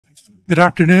Good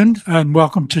afternoon and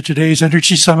welcome to today's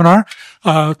energy seminar.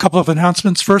 A couple of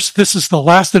announcements. First, this is the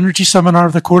last energy seminar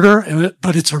of the quarter,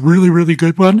 but it's a really, really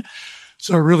good one.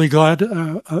 So really glad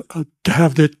to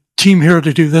have the team here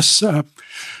to do this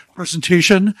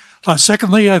presentation.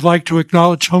 Secondly, I'd like to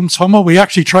acknowledge Holmes Hummel. We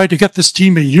actually tried to get this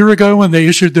team a year ago when they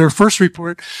issued their first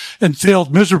report and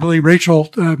failed miserably, Rachel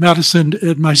Madison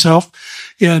and myself.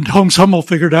 And Holmes Hummel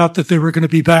figured out that they were going to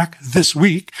be back this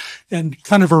week and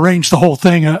kind of arranged the whole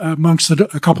thing amongst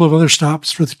a couple of other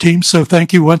stops for the team. So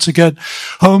thank you once again,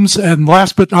 Holmes. And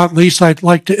last but not least, I'd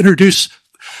like to introduce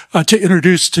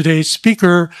today's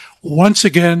speaker, once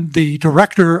again, the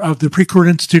director of the Precourt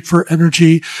Institute for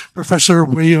Energy, Professor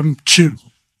William Chu.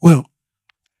 Will.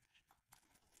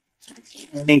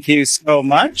 Thank you so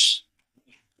much.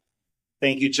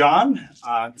 Thank you, John.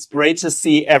 It's great to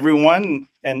see everyone,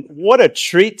 and what a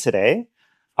treat today.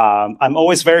 I'm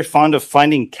always very fond of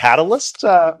finding catalysts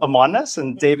among us,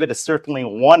 and David is certainly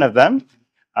one of them,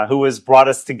 who has brought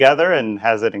us together and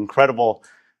has an incredible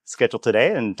schedule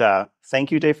today. And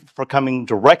thank you, Dave, for coming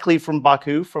directly from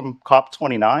Baku, from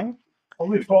COP29.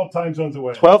 Only 12 time zones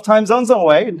away. 12 time zones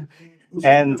away.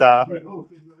 And I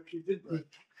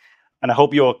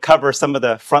hope you'll cover some of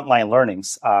the frontline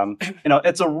learnings.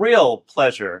 It's a real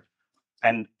pleasure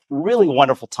and really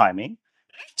wonderful timing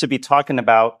to be talking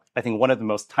about, I think, one of the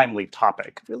most timely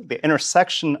topics, really the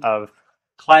intersection of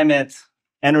climate,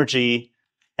 energy,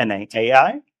 and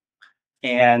AI.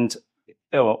 And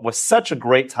it was such a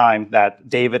great time that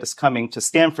David is coming to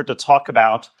Stanford to talk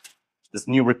about this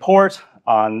new report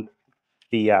on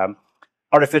the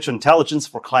Artificial Intelligence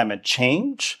for Climate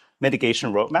Change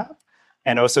Mitigation Roadmap,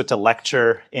 and also to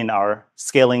lecture in our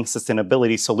Scaling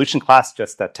Sustainability Solution class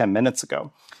just 10 minutes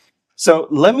ago. So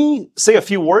let me say a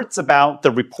few words about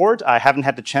the report. I haven't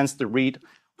had the chance to read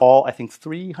all, I think,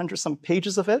 300 some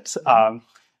pages of it,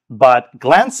 but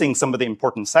glancing some of the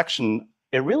important section,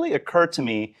 it really occurred to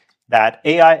me that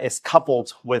AI is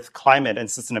coupled with climate and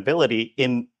sustainability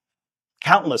in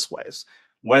countless ways,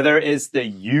 whether it's the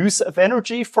use of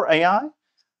energy for AI,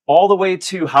 all the way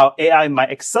to how AI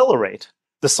might accelerate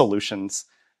the solutions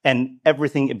and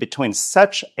everything in between.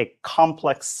 Such a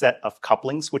complex set of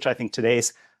couplings, which I think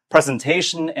today's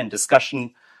presentation and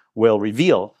discussion will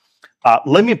reveal.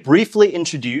 Let me briefly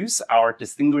introduce our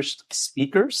distinguished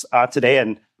speakers today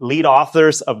and lead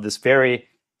authors of this very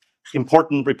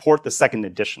important report, the second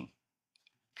edition.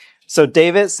 So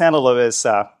David Sandalow is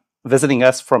visiting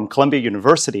us from Columbia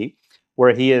University,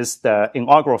 where he is the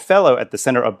Inaugural Fellow at the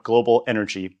Center of Global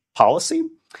Energy Policy.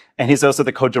 And he's also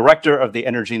the co-director of the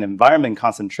Energy and Environment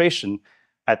Concentration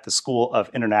at the School of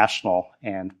International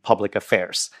and Public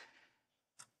Affairs.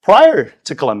 Prior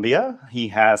to Columbia, he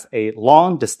has a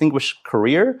long, distinguished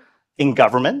career in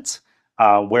government,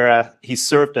 where he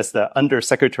served as the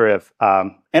Undersecretary of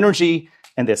Energy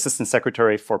and the Assistant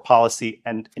Secretary for Policy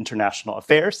and International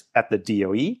Affairs at the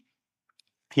DOE.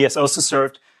 He has also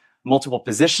served multiple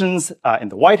positions in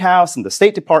the White House and the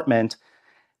State Department.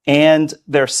 And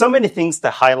there are so many things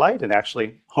to highlight. And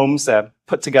actually, Holmes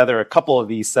put together a couple of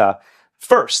these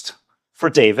first for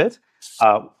David.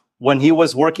 When he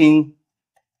was working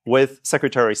with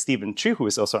Secretary Stephen Chu, who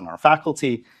is also on our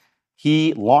faculty,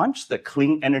 he launched the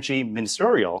Clean Energy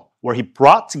Ministerial, where he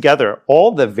brought together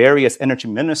all the various energy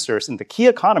ministers in the key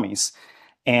economies.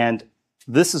 And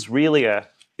this is really a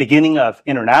beginning of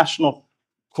international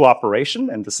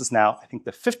cooperation. And this is now, I think,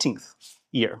 the 15th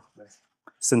year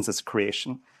since its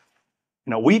creation.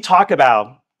 We talk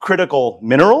about critical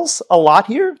minerals a lot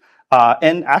here.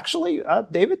 And actually,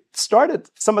 David started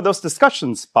some of those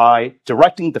discussions by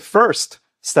directing the first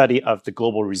study of the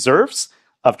global reserves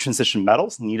of transition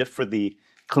metals needed for the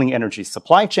clean energy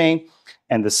supply chain.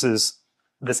 And this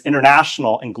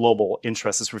international and global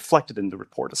interest is reflected in the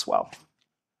report as well.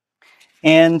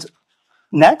 And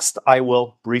next, I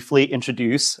will briefly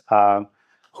introduce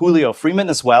Julio Freeman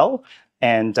as well.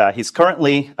 And he's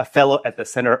currently a fellow at the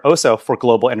Center also for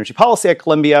Global Energy Policy at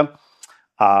Columbia.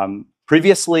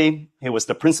 Previously, he was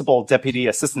the Principal Deputy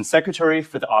Assistant Secretary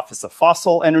for the Office of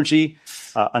Fossil Energy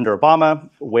under Obama,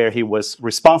 where he was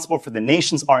responsible for the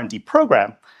nation's R&D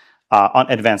program on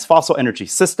advanced fossil energy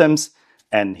systems.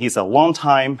 And he's a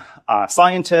longtime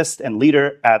scientist and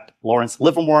leader at Lawrence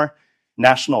Livermore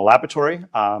National Laboratory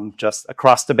just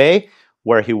across the bay,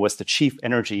 where he was the Chief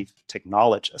Energy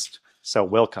Technologist. So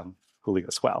welcome, Julio,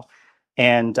 as well.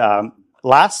 And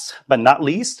last but not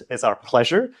least, it's our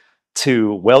pleasure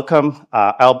to welcome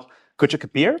Alp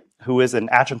Kuchakabir, who is an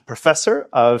adjunct professor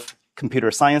of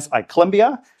computer science at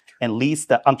Columbia and leads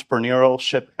the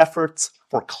entrepreneurship efforts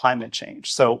for climate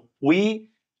change. So we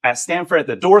at Stanford, at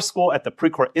the Door School, at the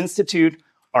Precourt Institute,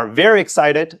 are very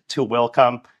excited to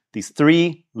welcome these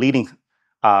three leading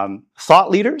thought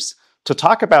leaders to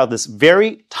talk about this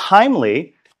very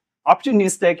timely,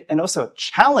 opportunistic, and also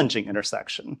challenging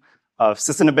intersection of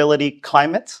sustainability,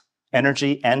 climate,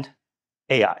 energy, and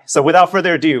AI. So without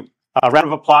further ado, a round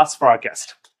of applause for our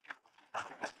guest.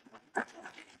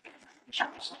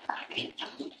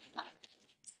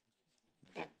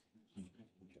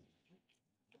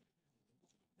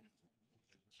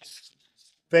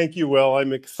 Thank you, Will.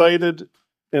 I'm excited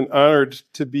and honored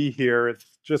to be here. It's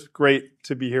just great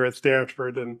to be here at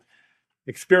Stanford and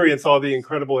experience all the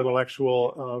incredible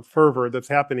intellectual fervor that's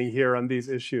happening here on these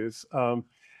issues.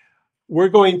 We're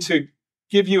going to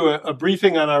give you a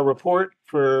briefing on our report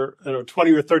for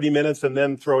 20 or 30 minutes and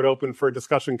then throw it open for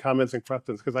discussion, comments, and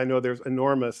questions, because I know there's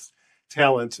enormous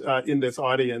talent in this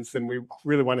audience, and we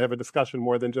really want to have a discussion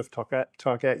more than just talk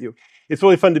at you. It's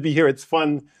really fun to be here. It's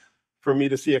fun for me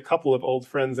to see a couple of old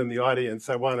friends in the audience.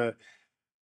 I want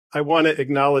to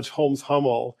acknowledge Holmes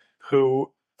Hummel,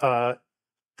 who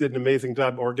did an amazing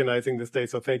job organizing this day.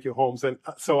 So thank you, Holmes. And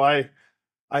so I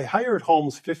hired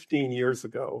Holmes 15 years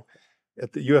ago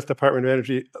at the U.S. Department of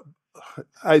Energy.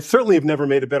 I certainly have never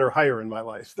made a better hire in my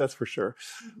life, that's for sure.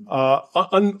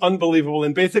 Unbelievable.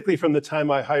 And basically from the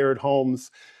time I hired Holmes,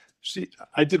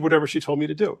 I did whatever she told me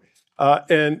to do.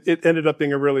 And it ended up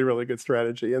being a really, really good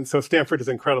strategy. And so Stanford is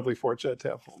incredibly fortunate to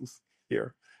have Holmes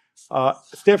here.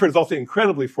 Stanford is also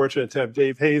incredibly fortunate to have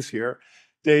Dave Hayes here.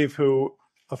 Dave, who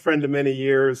a friend of many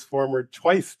years, former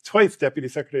twice Deputy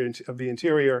Secretary of the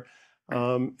Interior.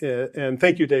 And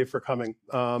thank you, Dave, for coming.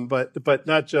 But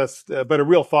not just, but a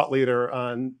real thought leader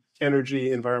on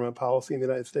energy, environment policy in the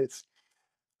United States.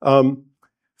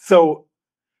 So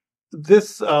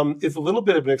this is a little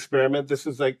bit of an experiment. This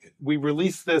is like, we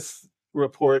released this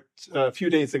report a few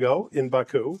days ago in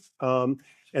Baku.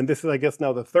 And this is, I guess,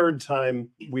 now the third time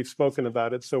we've spoken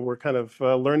about it. So we're kind of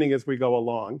learning as we go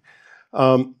along.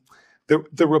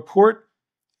 The report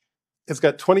has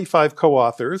got 25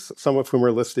 co-authors, some of whom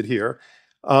are listed here.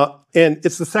 And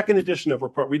it's the second edition of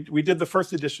report. We did the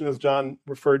first edition, as John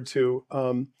referred to,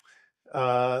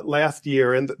 last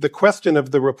year. And the question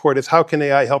of the report is, how can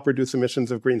AI help reduce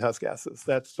emissions of greenhouse gases?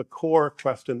 That's the core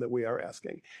question that we are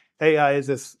asking. AI is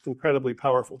this incredibly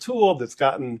powerful tool that's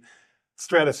gotten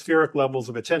stratospheric levels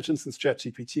of attention since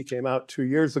ChatGPT came out 2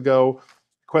 years ago.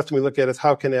 The question we look at is,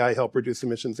 how can AI help reduce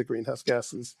emissions of greenhouse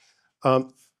gases?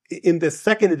 In this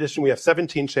second edition, we have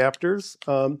 17 chapters.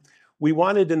 We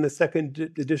wanted in the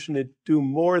second edition to do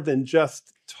more than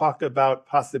just talk about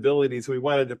possibilities. We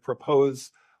wanted to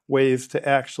propose ways to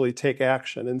actually take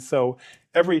action. And so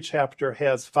every chapter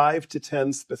has 5 to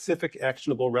 10 specific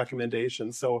actionable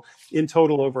recommendations. So in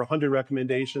total, over 100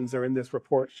 recommendations are in this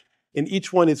report. And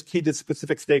each one is key to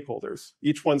specific stakeholders.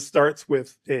 Each one starts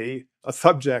with a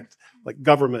subject like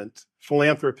government,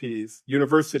 philanthropies,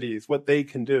 universities, what they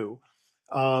can do.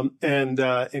 And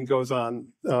goes on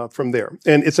from there.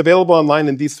 And it's available online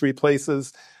in these 3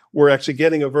 places. We're actually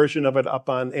getting a version of it up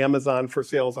on Amazon for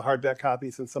sale as a hardback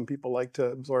copy, since some people like to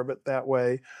absorb it that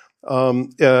way.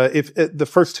 If the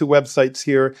first 2 websites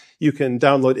here, you can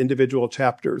download individual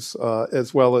chapters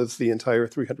as well as the entire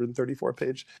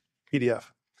 334-page PDF.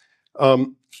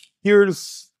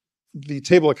 Here's the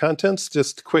table of contents,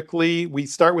 just quickly. We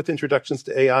start with introductions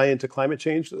to AI and to climate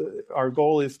change. Our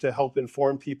goal is to help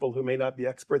inform people who may not be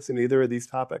experts in either of these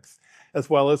topics, as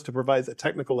well as to provide a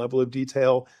technical level of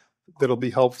detail that'll be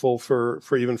helpful for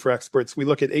even for experts. We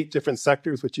look at 8 different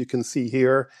sectors, which you can see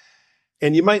here.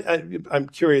 And you might, I'm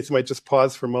curious, you might just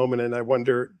pause for a moment, and I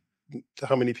wonder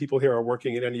how many people here are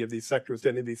working in any of these sectors. Do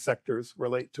any of these sectors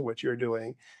relate to what you're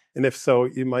doing? And if so,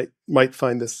 you might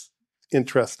find this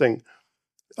interesting.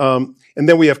 And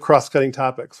then we have cross-cutting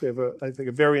topics. We have, I think,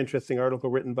 a very interesting article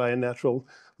written by a natural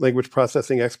language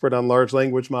processing expert on large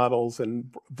language models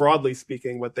and, broadly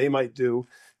speaking, what they might do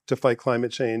to fight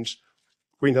climate change,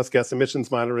 greenhouse gas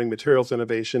emissions monitoring, materials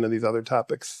innovation, and these other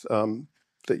topics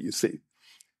that you see.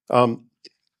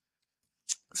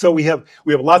 So we have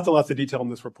lots and lots of detail in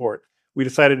this report. We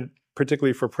decided,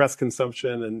 particularly for press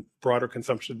consumption and broader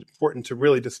consumption, important to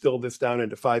really distill this down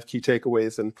into 5 key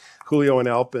takeaways. And Julio and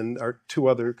Alp and our 2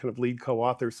 other kind of lead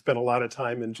co-authors spent a lot of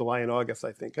time in July and August,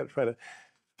 I think, trying to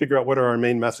figure out what are our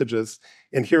main messages.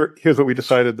 And here's what we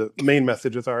decided the main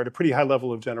messages are at a pretty high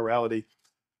level of generality.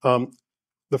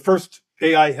 The first,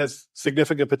 AI has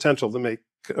significant potential to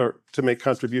make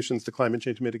contributions to climate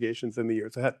change mitigations in the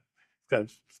years ahead. Kind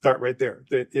of start right there.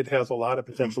 It has a lot of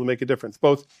potential to make a difference,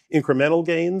 both incremental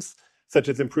gains, such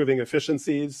as improving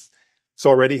efficiencies, It's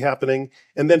already happening.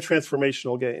 And then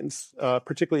transformational gains,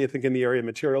 particularly I think in the area of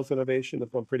materials innovation.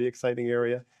 That's one pretty exciting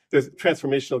area. There's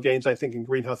transformational gains, I think, in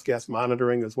greenhouse gas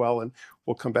monitoring as well. And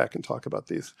we'll come back and talk about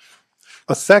these.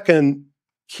 A second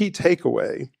key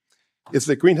takeaway is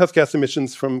that greenhouse gas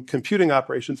emissions from computing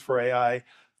operations for AI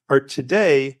are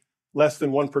today less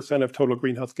than 1% of total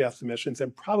greenhouse gas emissions,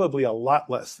 and probably a lot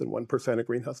less than 1% of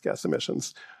greenhouse gas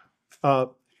emissions.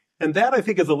 And that, I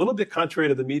think, is a little bit contrary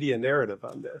to the media narrative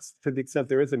on this, to the extent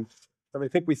there isn't. I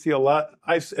think we see a lot,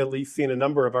 I've at least seen a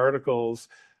number of articles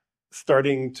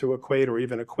starting to equate or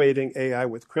even equating AI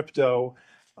with crypto,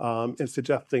 and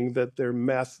suggesting that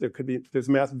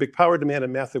there's big power demand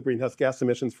and massive greenhouse gas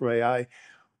emissions from AI.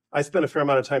 I spent a fair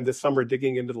amount of time this summer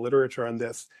digging into the literature on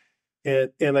this.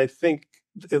 And I think,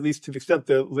 at least to the extent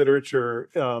the literature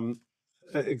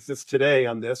exists today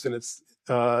on this, and it's,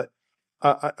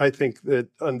 I think that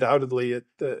undoubtedly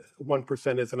the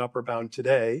 1% is an upper bound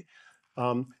today.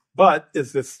 But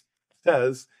as this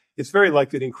says, it's very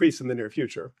likely to increase in the near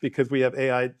future because we have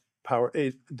AI power,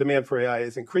 demand for AI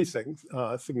is increasing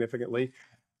significantly.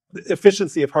 The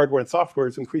efficiency of hardware and software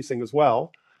is increasing as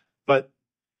well, but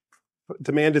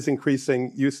demand is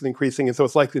increasing, use is increasing, and so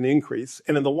it's likely to increase.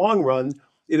 And in the long run,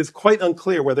 it is quite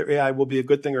unclear whether AI will be a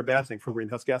good thing or a bad thing for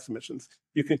greenhouse gas emissions.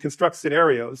 You can construct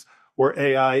scenarios where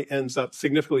AI ends up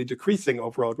significantly decreasing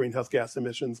overall greenhouse gas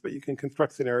emissions, but you can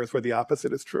construct scenarios where the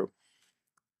opposite is true.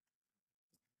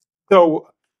 So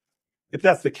if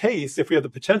that's the case, if we have the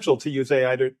potential to use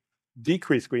AI to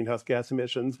decrease greenhouse gas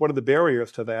emissions, what are the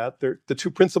barriers to that? The two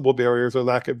principal barriers are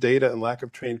lack of data and lack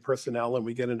of trained personnel, and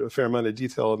we get into a fair amount of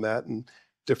detail on that in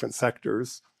different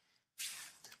sectors.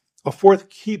 A fourth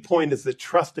key point is that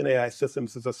trust in AI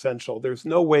systems is essential. There's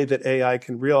no way that AI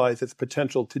can realize its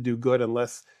potential to do good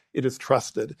unless it is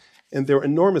trusted. And there are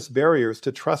enormous barriers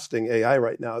to trusting AI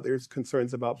right now. There's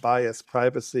concerns about bias,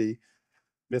 privacy,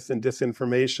 mis and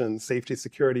disinformation, safety,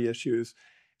 security issues.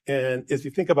 And as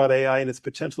you think about AI and its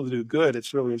potential to do good,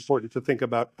 it's really important to think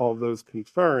about all those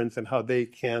concerns and how they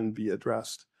can be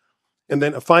addressed. And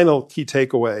then a final key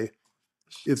takeaway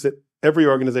is that every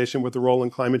organization with a role in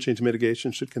climate change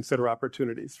mitigation should consider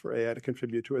opportunities for AI to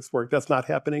contribute to its work. That's not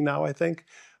happening now, I think,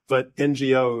 but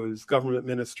NGOs, government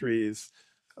ministries,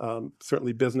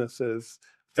 certainly businesses,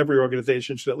 every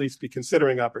organization should at least be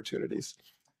considering opportunities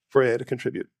for AI to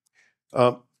contribute.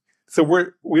 So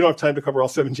we don't have time to cover all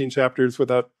 17 chapters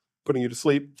without putting you to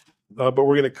sleep, but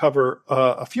we're going to cover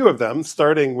a few of them,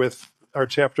 starting with our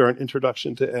chapter on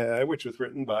Introduction to AI, which was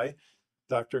written by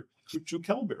Dr. Kuchu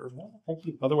Kelber,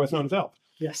 otherwise known as Alp.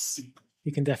 Yes,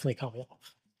 you can definitely call me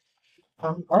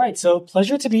Alp. All right, so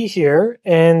pleasure to be here.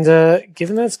 And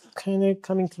given that it's kind of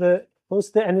coming to close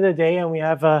to the end of the day and we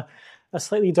have a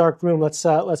slightly dark room, let's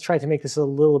try to make this a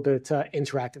little bit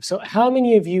interactive. So how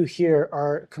many of you here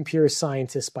are computer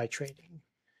scientists by training?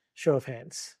 Show of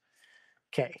hands.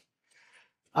 Okay.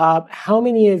 How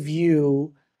many of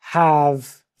you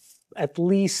have at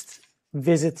least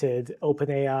visited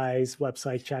OpenAI's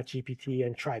website, ChatGPT,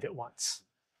 and tried it once?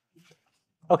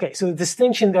 Okay, so the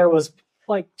distinction there was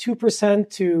like 2%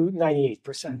 to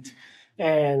 98%.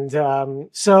 And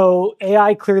so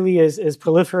AI clearly is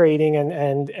proliferating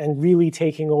and really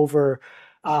taking over,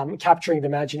 capturing the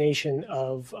imagination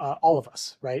of all of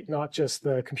us, right? Not just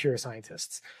the computer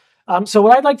scientists. So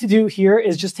what I'd like to do here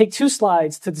is just take 2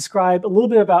 slides to describe a little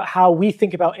bit about how we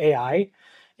think about AI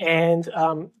and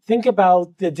think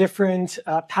about the different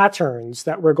patterns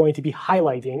that we're going to be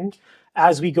highlighting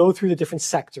as we go through the different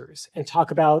sectors and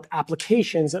talk about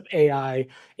applications of AI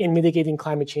in mitigating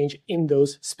climate change in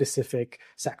those specific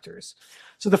sectors.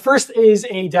 So the first is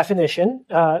a definition.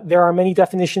 There are many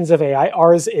definitions of AI.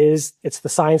 Ours is, it's the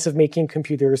science of making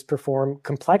computers perform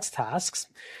complex tasks.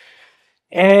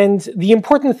 And the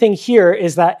important thing here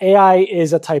is that AI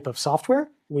is a type of software.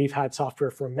 We've had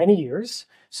software for many years.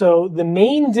 So the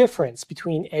main difference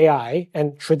between AI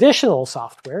and traditional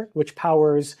software, which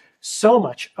powers so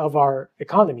much of our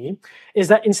economy, is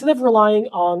that instead of relying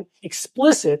on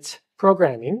explicit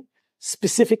programming,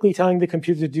 specifically telling the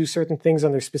computer to do certain things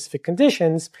under specific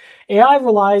conditions, AI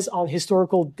relies on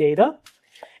historical data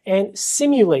and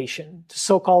simulation to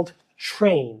so-called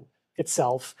train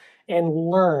itself and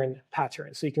learn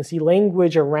patterns. So you can see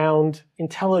language around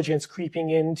intelligence creeping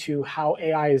into how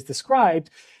AI is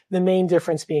described, the main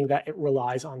difference being that it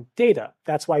relies on data.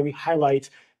 That's why we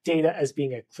highlight data as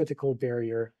being a critical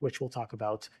barrier, which we'll talk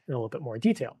about in a little bit more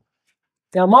detail.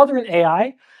 Now, modern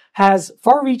AI has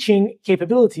far-reaching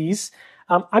capabilities.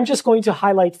 I'm just going to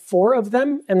highlight 4 of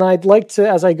them, and I'd like to,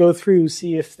 as I go through,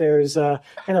 see if there's a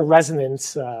kind of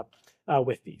resonance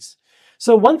with these.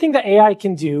 So one thing that AI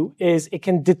can do is it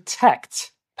can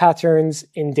detect patterns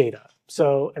in data.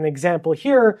 So an example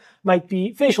here might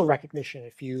be facial recognition.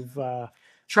 If you've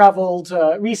traveled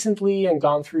recently and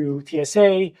gone through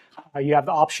TSA, you have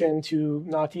the option to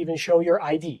not even show your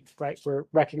ID, right? We're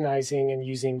recognizing and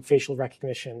using facial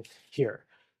recognition here.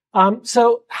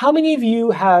 So how many of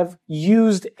you have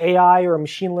used AI or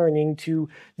machine learning to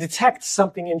detect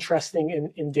something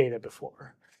interesting in data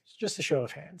before? Just a show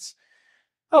of hands.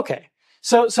 Okay.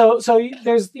 So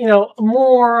there's,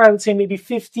 more, I would say maybe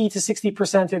 50 to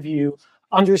 60% of you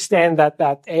understand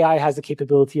that AI has the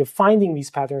capability of finding these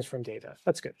patterns from data.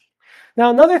 That's good. Now,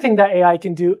 another thing that AI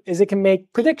can do is it can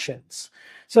make predictions.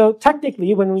 So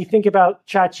technically, when we think about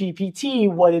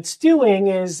ChatGPT, what it's doing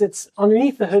is it's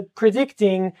underneath the hood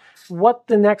predicting what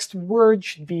the next word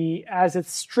should be as it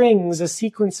strings a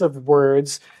sequence of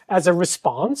words as a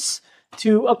response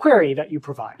to a query that you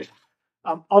provide.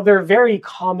 Other very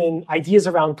common ideas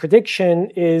around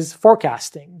prediction is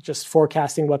forecasting, just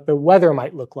forecasting what the weather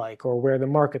might look like or where the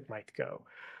market might go.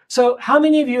 So how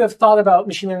many of you have thought about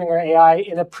machine learning or AI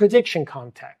in a prediction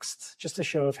context? Just a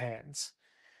show of hands.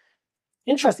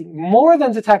 Interesting. More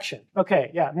than detection.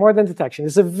 Okay, yeah, more than detection.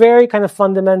 It's a very kind of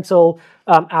fundamental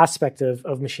aspect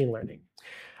of machine learning.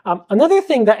 Another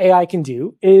thing that AI can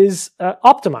do is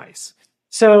optimize.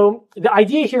 So the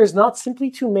idea here is not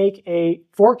simply to make a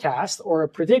forecast or a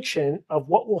prediction of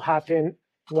what will happen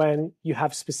when you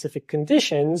have specific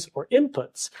conditions or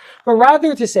inputs, but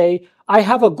rather to say, I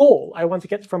have a goal. I want to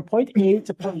get from point A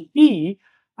to point B.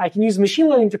 I can use machine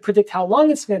learning to predict how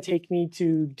long it's going to take me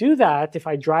to do that if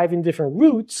I drive in different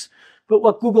routes. But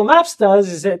what Google Maps does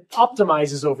is it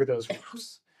optimizes over those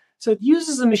routes. So it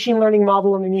uses a machine learning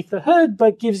model underneath the hood,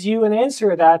 but gives you an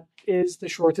answer that is the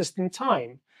shortest in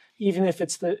time, even if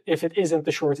it isn't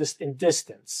the shortest in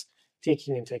distance,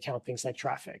 taking into account things like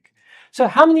traffic. So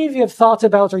how many of you have thought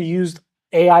about or used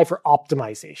AI for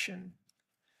optimization?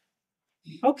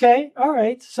 Okay, all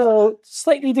right. So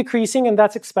slightly decreasing, and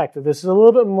that's expected. This is a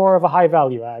little bit more of a high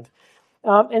value add.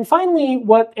 And finally,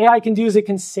 what AI can do is it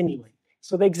can simulate.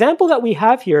 So the example that we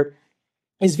have here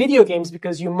is video games,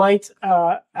 because you might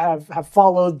have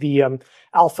followed the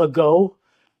AlphaGo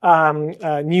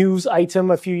news item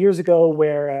a few years ago,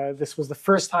 where this was the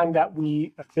first time that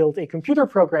we built a computer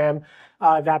program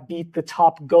that beat the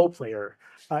top Go player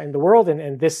in the world.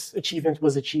 And this achievement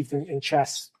was achieved in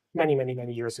chess many, many,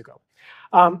 many years ago.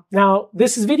 Now,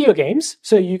 this is video games,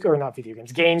 or not video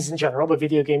games, games in general, but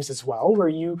video games as well, where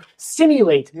you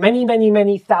simulate many, many,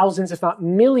 many thousands, if not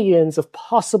millions, of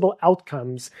possible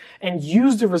outcomes and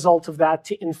use the result of that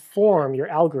to inform your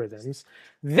algorithms.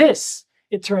 This,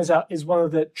 it turns out, is one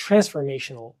of the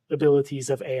transformational abilities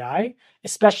of AI,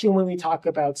 especially when we talk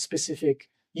about specific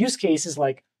use cases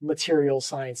like material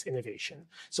science innovation.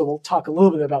 So we'll talk a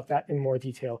little bit about that in more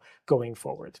detail going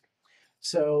forward.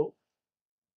 So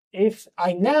if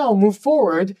I now move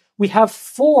forward, we have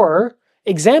 4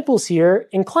 examples here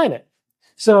in climate.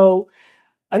 So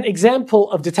an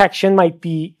example of detection might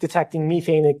be detecting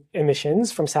methane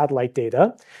emissions from satellite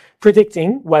data,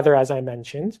 predicting weather, as I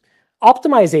mentioned.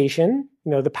 Optimization,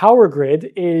 the power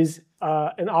grid, is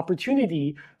an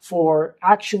opportunity for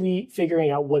actually figuring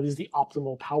out what is the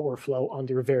optimal power flow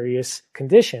under various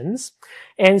conditions.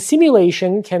 And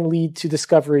simulation can lead to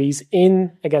discoveries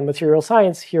in, again, material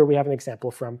science. Here we have an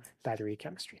example from battery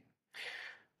chemistry.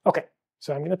 Okay,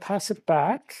 so I'm going to pass it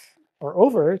back or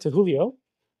over to Julio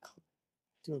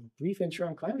to do a brief intro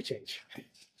on climate change.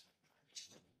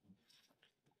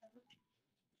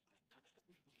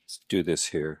 Let's do this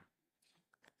here.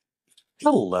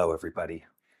 Hello, everybody.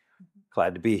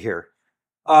 Glad to be here.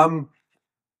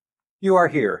 You are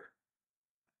here.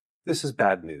 This is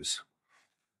bad news.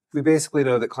 We basically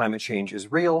know that climate change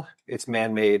is real, it's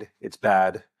man-made, it's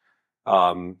bad.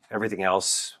 Everything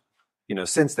else,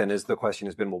 since then the question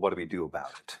has been, well, what do we do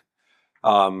about it?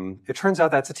 It turns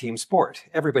out that's a team sport.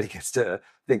 Everybody gets to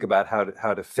think about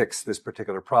how to fix this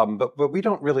particular problem, but we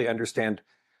don't really understand.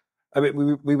 I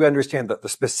mean, we understand the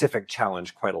specific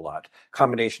challenge quite a lot.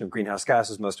 Combination of greenhouse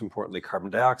gases, most importantly carbon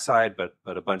dioxide, but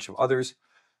a bunch of others,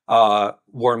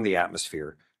 warm the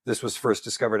atmosphere. This was first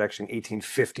discovered actually in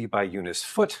 1850 by Eunice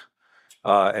Foote,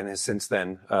 and has since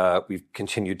then we've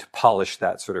continued to polish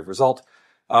that sort of result.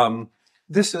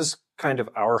 This is kind of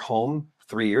our home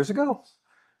 3 years ago.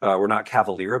 We're not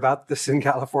cavalier about this in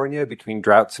California. Between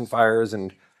droughts and fires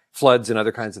and floods and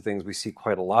other kinds of things, we see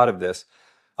quite a lot of this.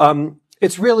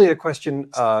 It's really a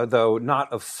question, though,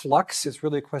 not of flux. It's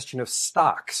really a question of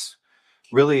stocks.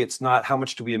 Really, it's not how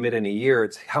much do we emit in a year.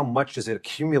 It's how much does it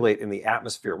accumulate in the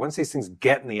atmosphere. Once these things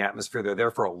get in the atmosphere, they're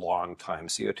there for a long time.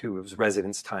 CO2's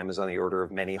residence time is on the order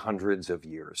of many hundreds of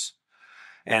years.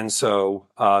 And so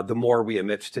the more we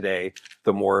emit today,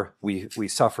 the more we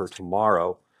suffer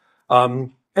tomorrow.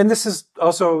 And this is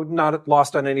also not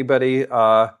lost on anybody.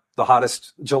 The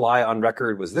hottest July on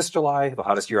record was this July. The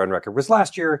hottest year on record was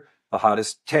last year. The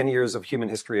hottest 10 years of human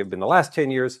history have been the last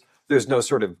 10 years. There's no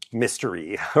sort of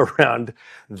mystery around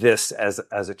this as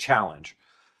a challenge.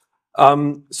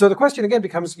 So the question again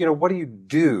becomes, what do you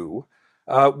do?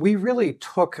 We really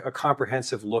took a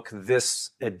comprehensive look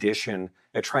this edition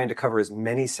at trying to cover as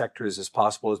many sectors as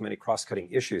possible, as many cross-cutting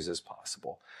issues as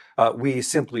possible. We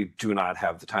simply do not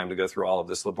have the time to go through all of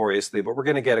this laboriously, but we're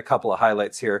going to get a couple of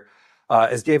highlights here.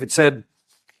 As David said,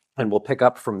 and we'll pick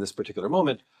up from this particular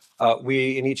moment,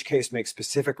 we, in each case, make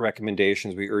specific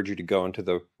recommendations. We urge you to go into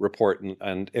the report,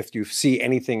 and if you see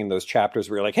anything in those chapters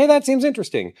where you're like, hey, that seems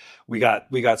interesting, we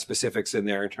got specifics in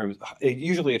there in terms.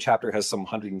 Usually, a chapter has some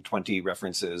 120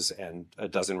 references and a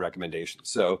dozen recommendations.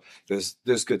 So there's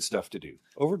good stuff to do.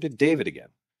 Over to David again.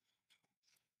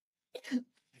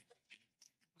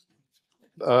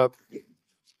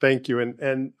 Thank you,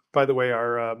 and by the way,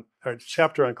 our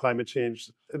chapter on climate change,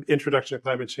 Introduction to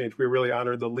Climate Change, we're really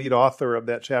honored. The lead author of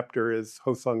that chapter is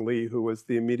Ho-Sung Lee, who was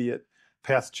the immediate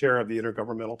past chair of the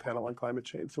Intergovernmental Panel on Climate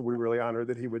Change. So we're really honored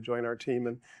that he would join our team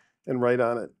and write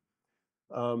on it.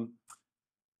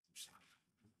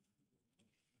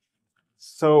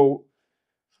 So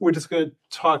we're just going to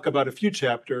talk about a few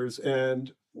chapters,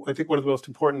 and I think one of the most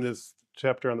important is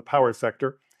chapter on the power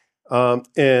sector.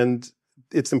 And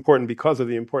it's important because of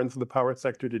the importance of the power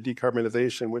sector to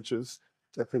decarbonization, which is,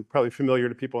 I think, probably familiar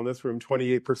to people in this room,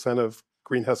 28% of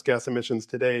greenhouse gas emissions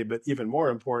today. But even more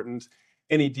important,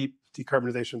 any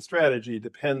decarbonization strategy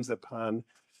depends upon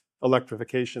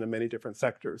electrification in many different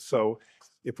sectors. So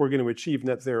if we're going to achieve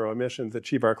net zero emissions,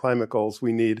 achieve our climate goals,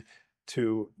 we need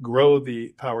to grow the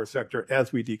power sector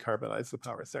as we decarbonize the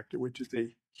power sector, which is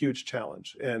a huge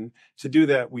challenge. And to do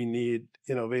that, we need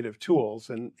innovative tools.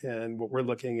 And what we're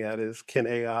looking at is, can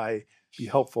AI be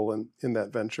helpful in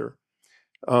that venture?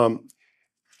 A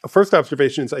first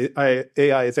observation is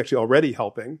AI is actually already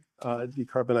helping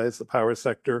decarbonize the power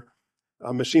sector.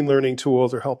 Machine learning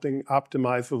tools are helping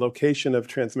optimize the location of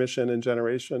transmission and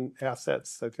generation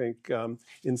assets. I think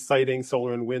in siting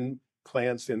solar and wind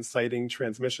plants, in siting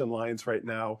transmission lines right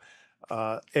now,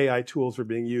 AI tools are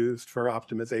being used for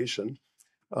optimization.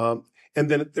 And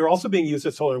then they're also being used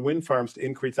at solar and wind farms to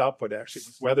increase output, actually,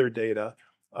 with weather data.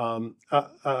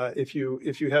 If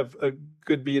you have a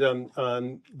good beat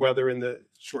on weather in the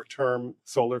short term,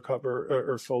 solar cover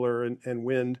or solar and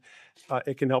wind,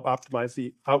 it can help optimize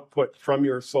the output from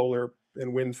your solar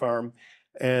and wind farm.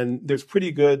 And there's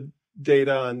pretty good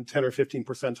data on 10 or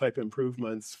 15% type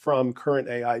improvements from current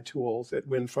AI tools at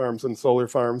wind farms and solar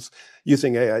farms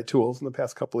using AI tools in the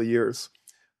past couple of years.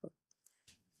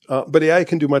 But AI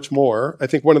can do much more. I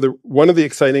think one of the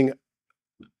exciting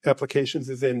applications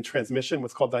is in transmission,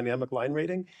 what's called dynamic line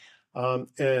rating.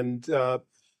 And you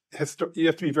have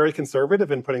to be very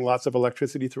conservative in putting lots of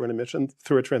electricity through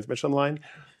a transmission line.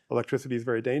 Electricity is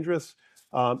very dangerous.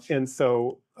 And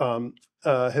so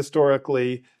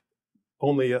historically,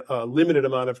 only a limited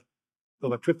amount of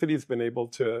electricity has been able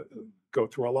to go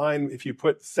through a line. If you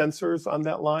put sensors on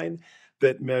that line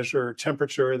that measure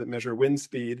temperature, that measure wind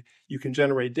speed, you can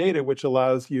generate data which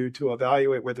allows you to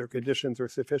evaluate whether conditions are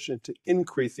sufficient to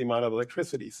increase the amount of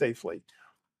electricity safely.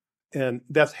 And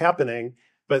that's happening,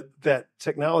 but that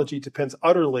technology depends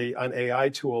utterly on AI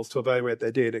tools to evaluate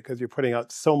that data, because you're putting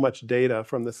out so much data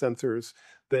from the sensors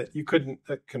that you couldn't,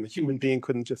 a human being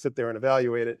couldn't just sit there and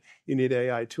evaluate it. You need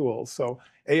AI tools. So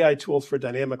AI tools for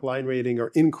dynamic line rating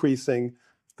are increasing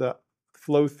the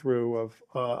flow through of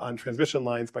on transmission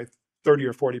lines by 30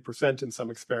 or 40% in some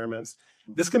experiments.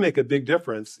 This can make a big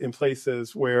difference in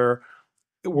places where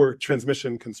we're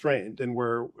transmission constrained and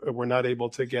we're not able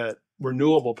to get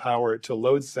renewable power to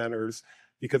load centers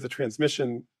because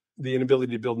the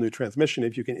inability to build new transmission.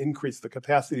 If you can increase the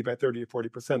capacity by 30 or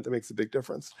 40%, that makes a big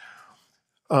difference.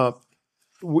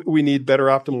 We need better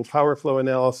optimal power flow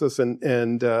analysis,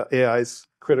 and AI is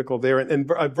critical there. And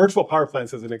virtual power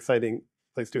plants is an exciting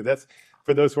place too. That's,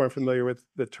 for those who aren't familiar with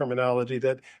the terminology,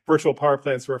 that virtual power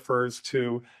plants refers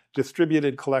to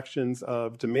distributed collections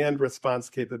of demand response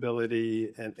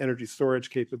capability and energy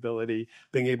storage capability,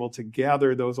 being able to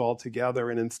gather those all together.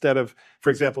 And for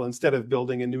example, instead of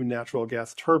building a new natural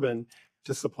gas turbine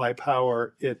to supply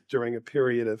power during a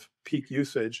period of peak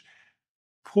usage,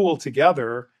 pool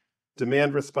together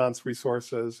demand response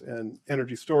resources and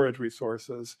energy storage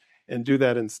resources and do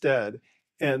that instead.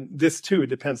 And this too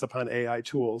depends upon AI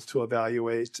tools to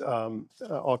evaluate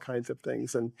all kinds of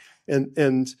things.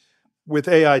 And with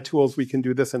AI tools, we can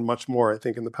do this and much more, I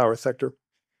think, in the power sector.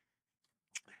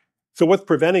 So what's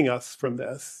preventing us from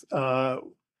this? I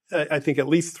think at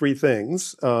least three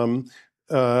things.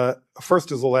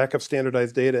 First is a lack of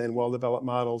standardized data and well-developed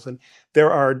models. And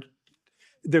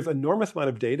there's an enormous amount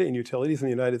of data in utilities in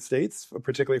the United States,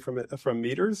 particularly from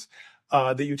meters.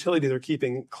 The utilities are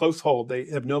keeping close hold. They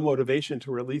have no motivation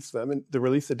to release them and to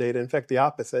release the data. In fact, the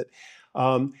opposite.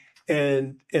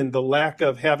 And the lack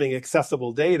of having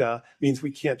accessible data means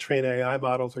we can't train AI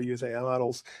models or use AI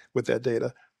models with that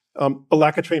data. A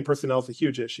lack of trained personnel is a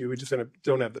huge issue. We just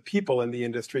don't have the people in the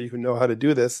industry who know how to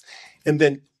do this. And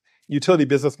then utility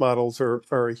business models are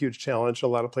a huge challenge. A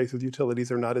lot of places,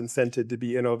 utilities are not incented to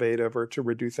be innovative or to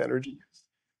reduce energy use.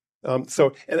 And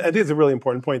it is a really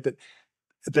important point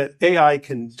that AI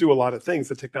can do a lot of things.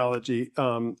 The technology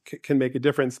can make a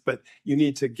difference, but you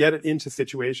need to get it into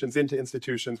situations, into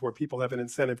institutions where people have an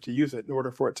incentive to use it in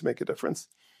order for it to make a difference.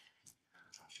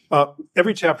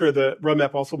 Every chapter of the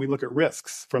roadmap also, we look at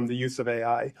risks from the use of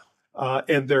AI.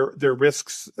 And there are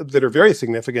risks that are very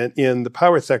significant in the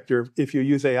power sector if you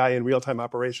use AI in real-time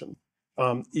operation.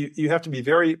 You have to be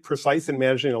very precise in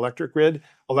managing electric grid.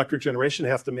 Electric generation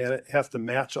has to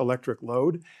match electric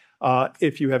load.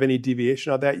 If you have any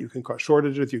deviation of that, you can cause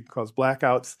shortages, you can cause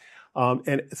blackouts.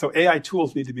 And so AI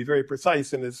tools need to be very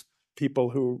precise. And as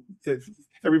if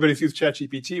everybody's used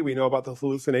ChatGPT, we know about the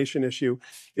hallucination issue.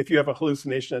 If you have a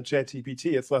hallucination on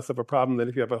ChatGPT, it's less of a problem than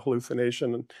if you have a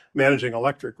hallucination in managing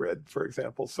electric grid, for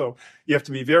example. So you have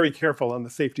to be very careful on the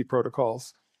safety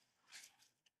protocols.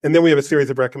 And then we have a series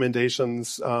of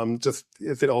recommendations. Just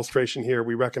as an illustration here,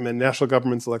 we recommend national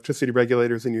governments, electricity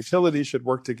regulators, and utilities should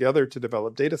work together to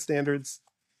develop data standards.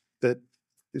 That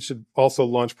it should also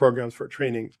launch programs for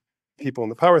training people in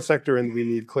the power sector, and we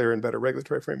need clear and better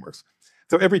regulatory frameworks.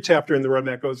 So every chapter in the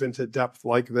roadmap goes into depth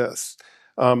like this.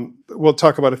 We'll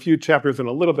talk about a few chapters in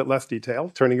a little bit less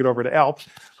detail, turning it over to Alp,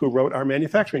 who wrote our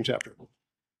manufacturing chapter.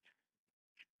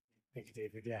 Thank you,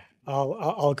 David. Yeah,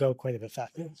 I'll go quite a bit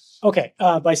faster. Okay,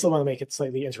 but I still want to make it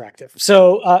slightly interactive.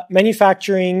 So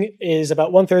manufacturing is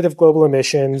about 1/3 of global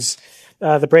emissions.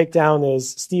 The breakdown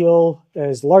is steel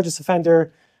is the largest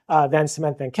offender, then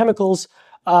cement, then chemicals.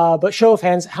 But show of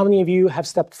hands, how many of you have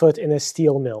stepped foot in a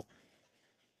steel mill?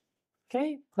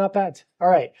 Okay, not bad. All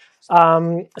right.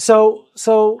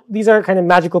 So these are kind of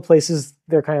magical places.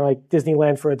 They're kind of like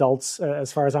Disneyland for adults,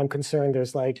 as far as I'm concerned.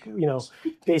 There's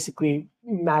basically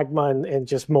magma and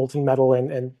just molten metal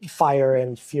and fire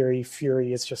and fury.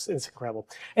 It's incredible.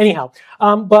 Anyhow,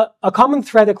 but a common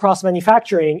thread across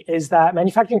manufacturing is that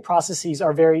manufacturing processes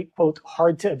are very, quote,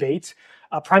 hard to abate.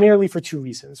 Primarily for two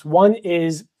reasons. One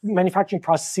is manufacturing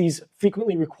processes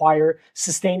frequently require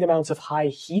sustained amounts of high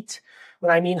heat.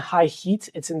 When I mean high heat,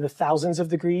 it's in the thousands of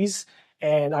degrees,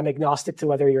 and I'm agnostic to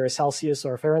whether you're a Celsius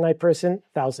or a Fahrenheit person,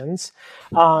 thousands.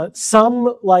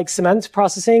 Some, like cement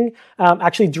processing,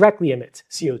 actually directly emit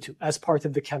CO2 as part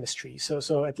of the chemistry.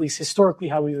 So at least historically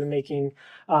how we've been making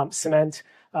cement,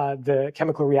 the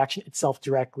chemical reaction itself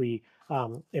directly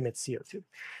emits CO2.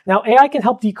 Now, AI can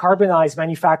help decarbonize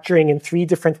manufacturing in three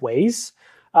different ways.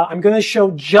 I'm going to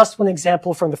show just one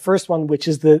example from the first one, which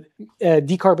is the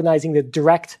decarbonizing the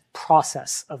direct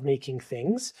process of making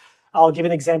things. I'll give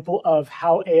an example of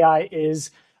how AI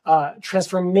is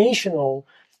transformational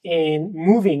in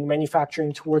moving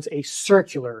manufacturing towards a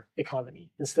circular economy.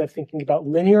 Instead of thinking about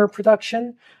linear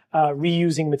production,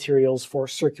 reusing materials for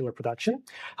circular production.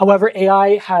 However,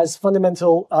 AI has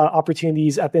fundamental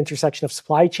opportunities at the intersection of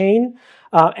supply chain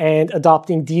and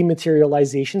adopting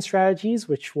dematerialization strategies,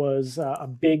 which was a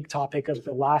big topic of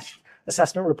the last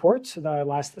assessment report, the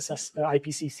last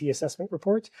IPCC assessment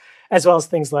report, as well as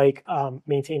things like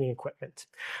maintaining equipment.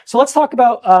 So let's talk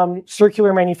about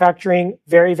circular manufacturing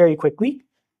very, very quickly.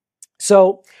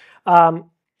 So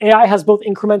AI has both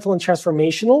incremental and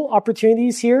transformational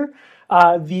opportunities here.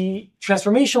 The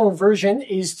transformational version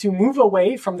is to move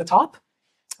away from the top,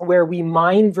 where we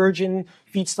mine virgin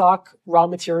feedstock raw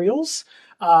materials.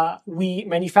 We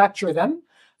manufacture them.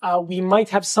 We might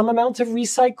have some amount of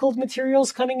recycled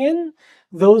materials coming in.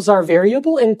 Those are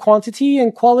variable in quantity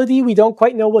and quality. We don't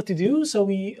quite know what to do, so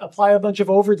we apply a bunch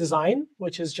of over-design,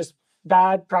 which is just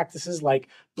bad practices like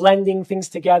blending things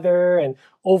together and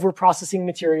over-processing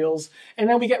materials. And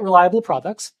then we get reliable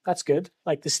products. That's good,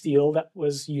 like the steel that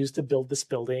was used to build this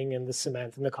building and the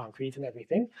cement and the concrete and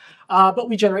everything. But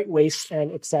we generate waste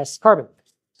and excess carbon.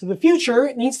 So the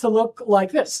future needs to look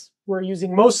like this. We're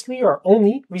using mostly or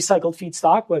only recycled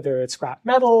feedstock, whether it's scrap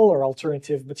metal or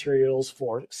alternative materials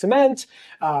for cement,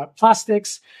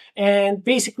 plastics, and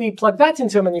basically plug that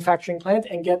into a manufacturing plant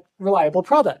and get reliable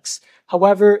products.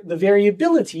 However, the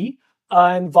variability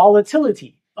and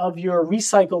volatility of your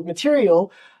recycled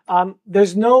material,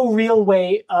 there's no real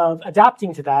way of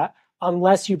adapting to that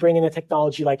unless you bring in a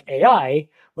technology like AI,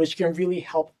 which can really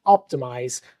help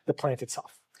optimize the plant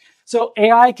itself. So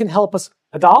AI can help us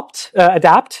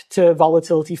adapt to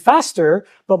volatility faster,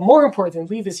 but more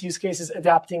importantly, this use case is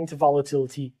adapting to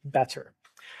volatility better.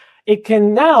 It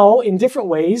can now, in different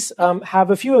ways, have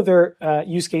a few other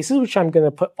use cases, which I'm going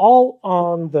to put all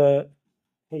on the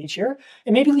page here.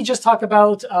 And maybe we just talk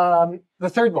about the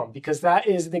third one, because that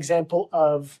is an example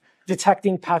of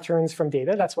detecting patterns from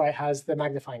data. That's why it has the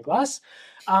magnifying glass.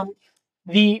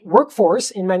 The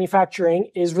workforce in manufacturing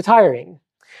is retiring.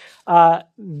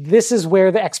 This is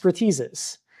where the expertise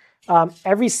is.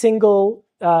 Every single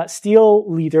steel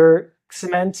leader,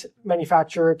 cement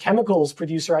manufacturer, chemicals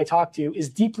producer I talk to is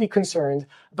deeply concerned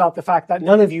about the fact that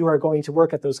none of you are going to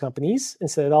work at those companies.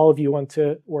 Instead, all of you want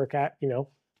to work at,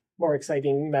 more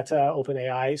exciting Meta,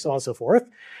 OpenAI, so on and so forth,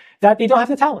 that they don't have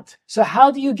the talent. So how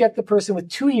do you get the person with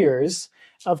 2 years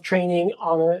of training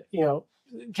on a,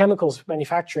 chemicals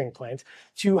manufacturing plant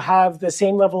to have the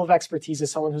same level of expertise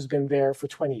as someone who's been there for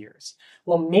 20 years?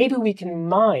 Well, maybe we can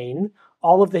mine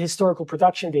all of the historical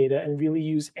production data and really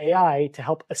use AI to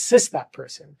help assist that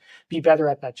person be better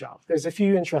at that job. There's a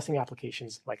few interesting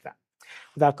applications like that.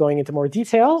 Without going into more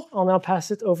detail, I'll now pass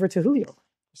it over to Julio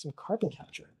for some carbon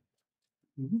capture.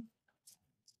 Mm-hmm.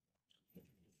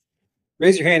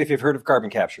 Raise your hand if you've heard of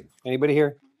carbon capture. Anybody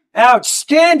here?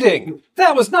 Outstanding!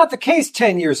 That was not the case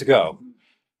 10 years ago.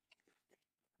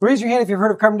 Raise your hand if you've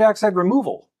heard of carbon dioxide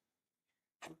removal.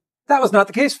 That was not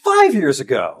the case 5 years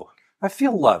ago. I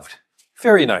feel loved.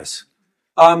 Very nice.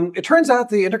 It turns out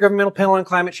the Intergovernmental Panel on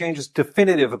Climate Change is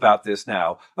definitive about this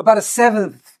now. About a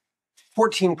seventh,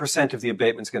 14% of the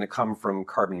abatement is going to come from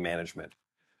carbon management.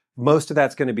 Most of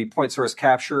that's going to be point source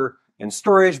capture and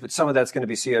storage, but some of that's going to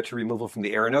be CO2 removal from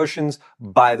the air and oceans.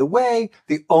 By the way,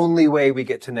 the only way we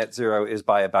get to net zero is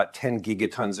by about 10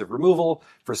 gigatons of removal.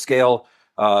 For scale,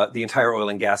 the entire oil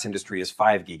and gas industry is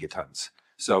 5 gigatons.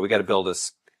 So we got to build a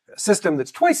system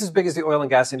that's twice as big as the oil and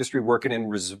gas industry working in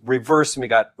reverse, and we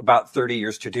got about 30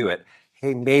 years to do it.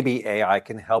 Hey, maybe AI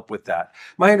can help with that.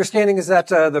 My understanding is that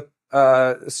the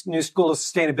New School of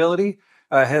Sustainability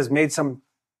has made some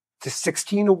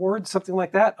 16 awards, something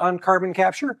like that, on carbon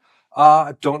capture.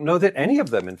 Don't know that any of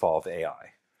them involve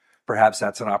AI. Perhaps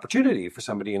that's an opportunity for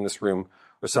somebody in this room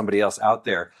or somebody else out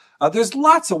there. There's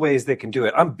lots of ways they can do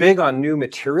it. I'm big on new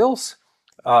materials.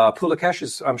 Pulakesh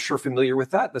is, I'm sure, familiar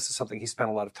with that. This is something he spent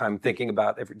a lot of time thinking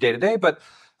about every day to day. But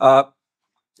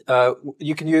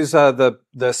you can use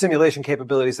the simulation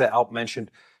capabilities that Alp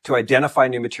mentioned to identify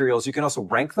new materials. You can also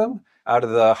rank them out of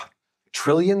the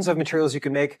trillions of materials you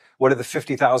can make. What are the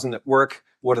 50,000 that work?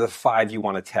 What are the 5 you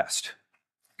want to test?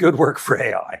 Good work for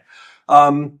AI.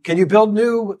 Can you build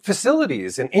new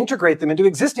facilities and integrate them into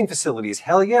existing facilities?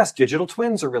 Hell yes, digital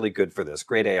twins are really good for this.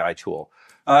 Great AI tool.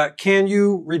 Can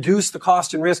you reduce the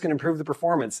cost and risk and improve the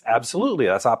performance? Absolutely.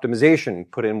 That's optimization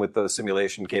put in with those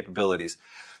simulation capabilities.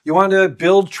 You want to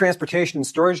build transportation and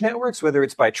storage networks, whether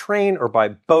it's by train or by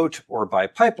boat or by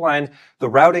pipeline, the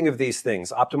routing of these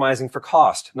things, optimizing for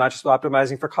cost, not just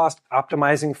optimizing for cost,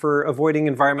 optimizing for avoiding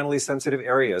environmentally sensitive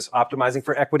areas, optimizing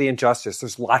for equity and justice.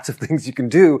 There's lots of things you can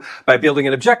do by building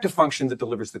an objective function that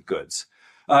delivers the goods.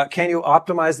 Can you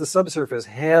optimize the subsurface?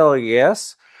 Hell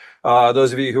yes.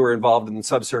 Those of you who are involved in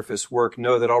subsurface work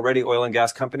know that already oil and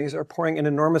gas companies are pouring an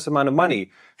enormous amount of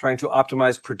money trying to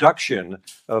optimize production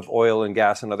of oil and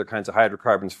gas and other kinds of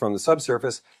hydrocarbons from the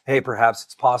subsurface. Hey, perhaps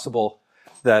it's possible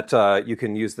that you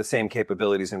can use the same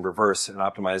capabilities in reverse and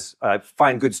optimize,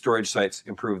 find good storage sites,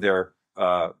 improve their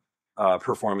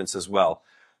performance as well.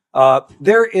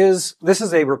 This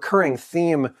is a recurring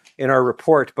theme in our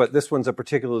report, but this one's a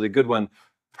particularly good one.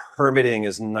 Permitting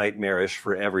is nightmarish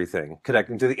for everything.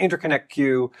 Connecting to the interconnect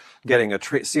queue, getting a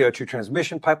CO2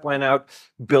 transmission pipeline out,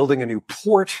 building a new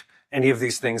port, any of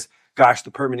these things. Gosh, the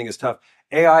permitting is tough.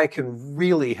 AI can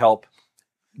really help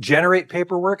generate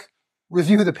paperwork,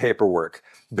 review the paperwork,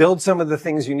 build some of the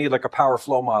things you need, like a power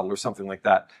flow model or something like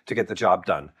that, to get the job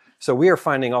done. So we are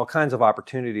finding all kinds of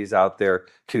opportunities out there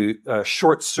to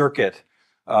short circuit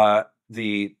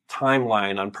the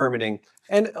timeline on permitting.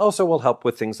 And also will help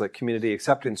with things like community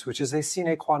acceptance, which is a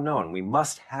sine qua non. We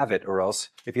must have it, or else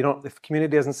if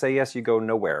community doesn't say yes, you go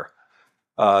nowhere.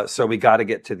 So we got to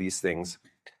get to these things.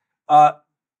 I'm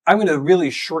going to really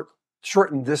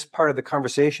shorten this part of the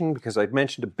conversation because I've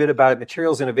mentioned a bit about it.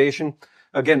 Materials innovation.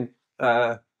 Again,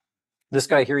 this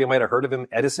guy here, you might have heard of him,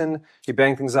 Edison. He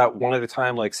banged things out one at a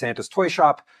time like Santa's toy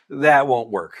shop. That won't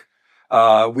work.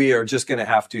 We are just going to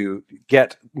have to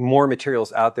get more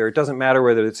materials out there. It doesn't matter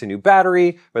whether it's a new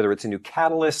battery, whether it's a new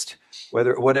catalyst,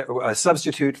 whether a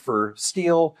substitute for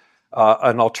steel.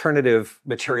 an alternative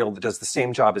material that does the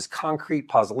same job as concrete,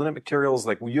 pozzolanic materials,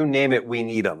 like you name it, we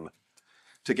need them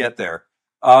to get there.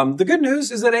 The good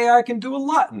news is that AI can do a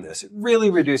lot in this. It really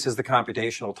reduces the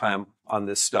computational time on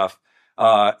this stuff.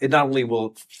 It not only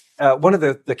will, one of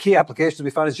the key applications we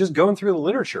found is just going through the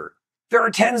literature. There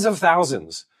are tens of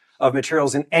thousands of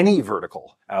materials in any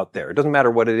vertical out there. It doesn't matter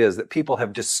what it is that people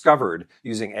have discovered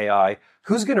using AI.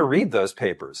 Who's going to read those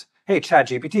papers? Hey,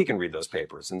 ChatGPT can read those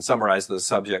papers and summarize those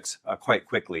subjects quite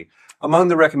quickly. Among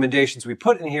the recommendations we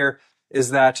put in here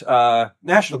is that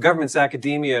national governments,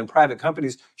 academia, and private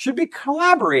companies should be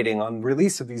collaborating on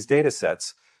release of these data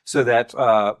sets so that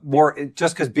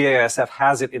just because BASF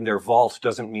has it in their vault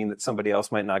doesn't mean that somebody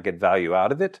else might not get value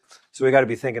out of it. So we got to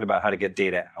be thinking about how to get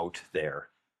data out there.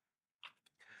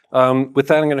 With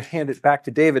that, I'm going to hand it back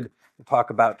to David to talk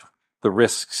about the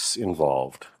risks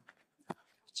involved.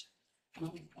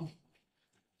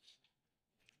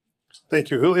 Thank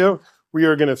you, Julio. We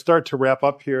are going to start to wrap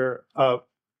up here.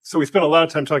 So we spent a lot of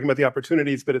time talking about the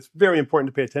opportunities, but it's very important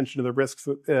to pay attention to the risks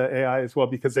with AI as well,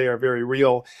 because they are very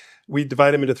real. We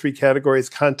divide them into three categories: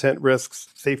 content risks,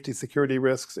 safety security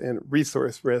risks, and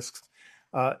resource risks.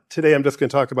 Today, I'm just going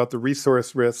to talk about the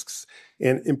resource risks,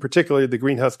 and in particular, the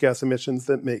greenhouse gas emissions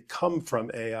that may come from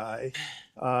AI.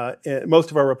 And most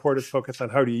of our report is focused on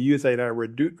how do you use AI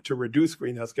to reduce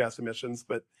greenhouse gas emissions,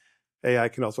 but AI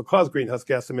can also cause greenhouse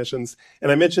gas emissions.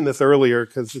 And I mentioned this earlier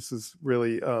because this is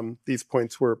really, these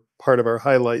points were part of our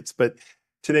highlights. But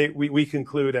today we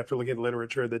conclude, after looking at the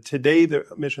literature, that today the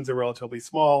emissions are relatively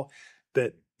small,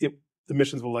 that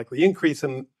emissions will likely increase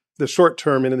in the short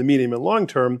term, and in the medium and long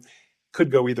term could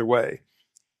go either way.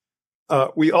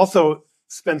 We also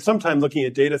spend some time looking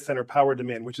at data center power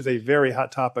demand, which is a very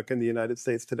hot topic in the United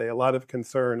States today. A lot of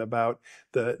concern about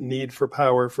the need for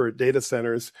power for data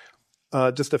centers.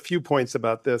 Just a few points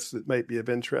about this that might be of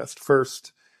interest.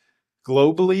 First,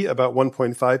 globally, about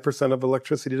 1.5% of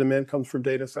electricity demand comes from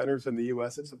data centers. In the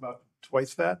US, it's about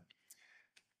twice that.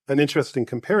 An interesting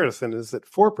comparison is that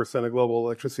 4% of global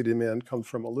electricity demand comes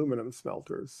from aluminum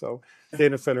smelters. So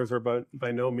data centers are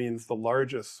by no means the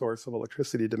largest source of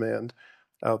electricity demand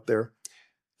out there.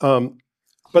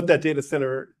 But that data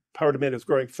center power demand is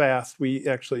growing fast. We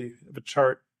actually have a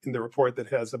chart in the report that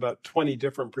has about 20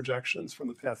 different projections from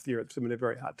the past year. It's been a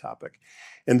very hot topic.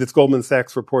 And this Goldman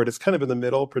Sachs report is kind of in the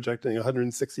middle, projecting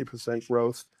 160%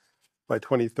 growth by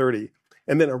 2030.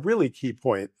 And then a really key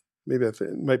point, maybe I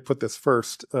might put this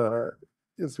first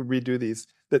as we redo these,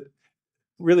 that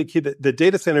really key, that the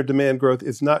data center demand growth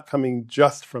is not coming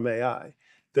just from AI.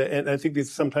 And I think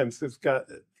these sometimes has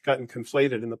gotten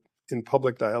conflated in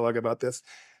public dialogue about this.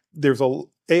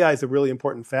 AI is a really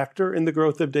important factor in the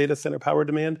growth of data center power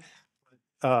demand.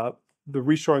 The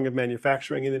reshoring of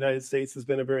manufacturing in the United States has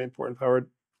been a very important power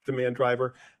demand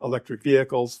driver: electric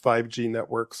vehicles, 5G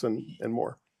networks, and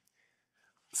more.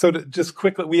 So to just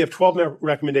quickly, we have 12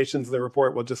 recommendations in the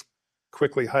report. We'll just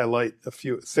quickly highlight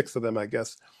 6 of them, I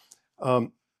guess.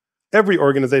 Every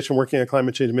organization working on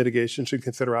climate change mitigation should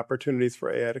consider opportunities for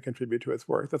AI to contribute to its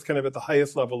work. That's kind of at the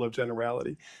highest level of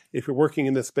generality. If you're working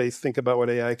in this space, think about what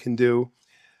AI can do.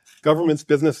 Governments,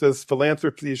 businesses,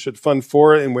 philanthropies should fund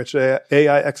fora in which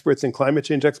AI experts and climate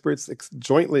change experts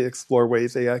jointly explore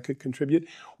ways AI could contribute.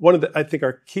 I think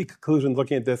our key conclusion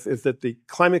looking at this is that the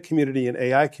climate community and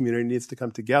AI community needs to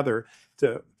come together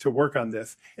to work on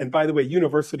this. And by the way,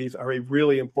 universities are a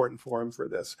really important forum for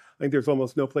this. I think there's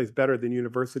almost no place better than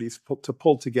universities to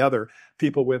pull together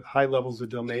people with high levels of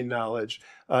domain knowledge.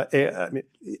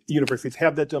 Universities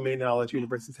have that domain knowledge.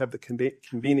 Universities have the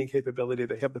convening capability.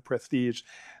 They have the prestige.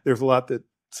 There's a lot that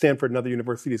Stanford and other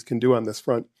universities can do on this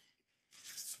front.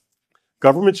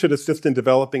 Government should assist in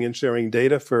developing and sharing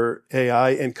data for AI,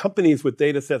 and companies with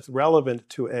data sets relevant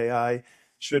to AI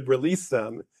should release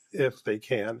them if they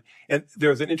can. And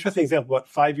there's an interesting example. About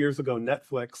 5 years ago,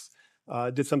 Netflix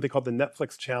did something called the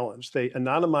Netflix Challenge. They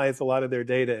anonymized a lot of their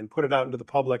data and put it out into the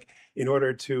public in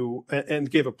order to, and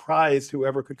gave a prize to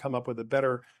whoever could come up with a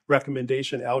better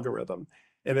recommendation algorithm.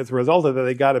 And as a result of that,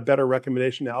 they got a better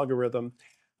recommendation algorithm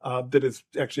that has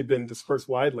actually been dispersed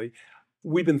widely.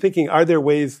 We've been thinking, are there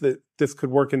ways that this could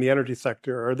work in the energy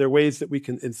sector? Are there ways that we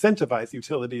can incentivize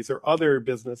utilities or other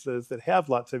businesses that have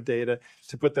lots of data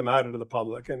to put them out into the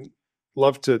public? And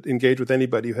love to engage with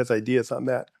anybody who has ideas on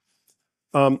that.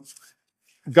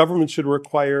 Government should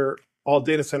require all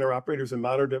data center operators and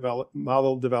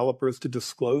model developers to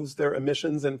disclose their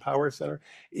emissions in power center.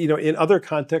 In other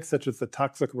contexts, such as the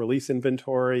toxic release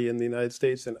inventory in the United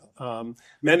States and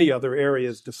many other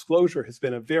areas, disclosure has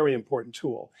been a very important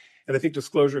tool. And I think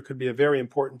disclosure could be a very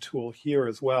important tool here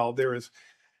as well. There is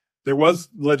there was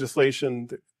legislation,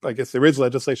 I guess there is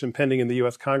legislation pending in the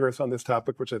U.S. Congress on this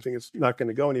topic, which I think is not going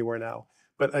to go anywhere now.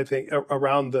 But I think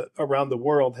around the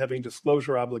world, having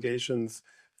disclosure obligations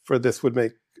for this would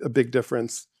make a big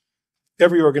difference.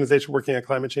 Every organization working on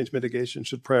climate change mitigation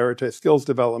should prioritize skills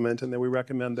development, and then we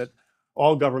recommend that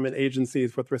all government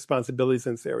agencies with responsibilities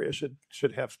in this area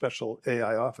should have special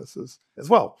AI offices as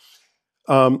well.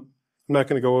 I'm not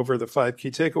going to go over the 5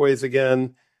 key takeaways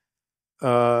again.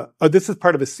 This is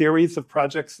part of a series of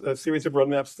projects, a series of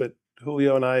roadmaps that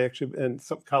Julio and I actually and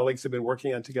some colleagues have been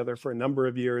working on together for a number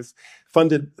of years,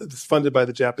 funded by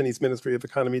the Japanese Ministry of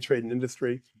Economy, Trade and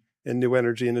Industry and New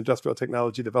Energy and Industrial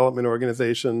Technology Development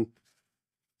Organization.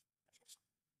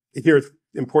 You hear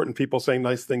important people saying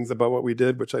nice things about what we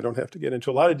did, which I don't have to get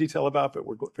into a lot of detail about, but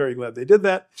we're very glad they did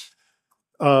that.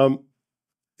 And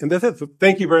that's it. So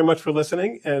thank you very much for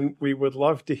listening, and we would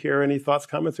love to hear any thoughts,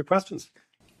 comments, or questions.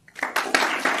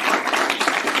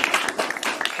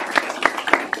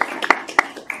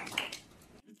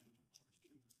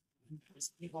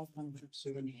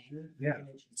 Yeah.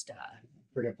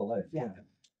 Bring up the light. Yeah.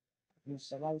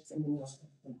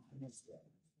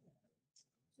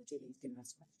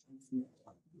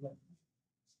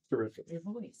 Terrific.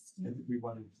 We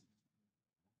wanted.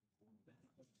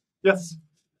 Yes.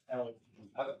 I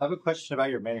have a question about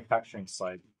your manufacturing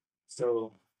slide.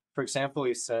 So, for example,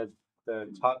 you said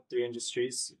the top 3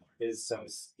 industries is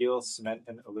steel, cement,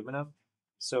 and aluminum.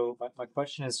 So my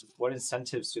question is, what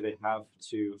incentives do they have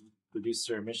to reduce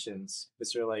their emissions?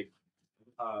 Is there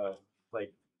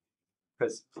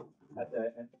because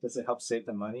does it help save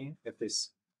them money if they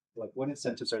what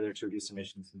incentives are there to reduce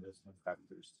emissions in those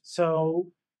manufacturers? So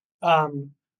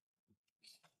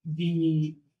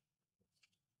the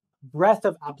breadth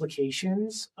of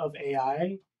applications of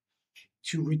AI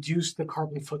to reduce the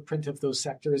carbon footprint of those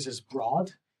sectors is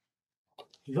broad.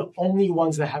 The only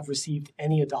ones that have received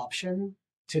any adoption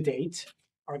to date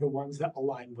are the ones that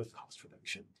align with cost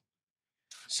reduction.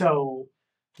 So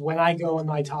when I go and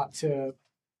I talk to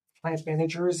plant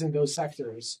managers in those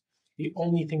sectors, the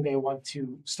only thing they want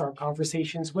to start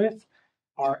conversations with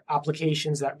are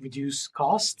applications that reduce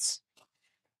costs.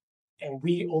 And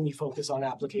we only focus on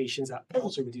applications that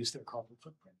also reduce their carbon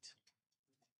footprint.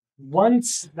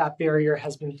 Once that barrier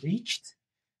has been reached,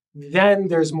 then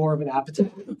there's more of an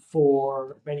appetite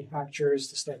for manufacturers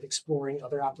to start exploring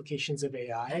other applications of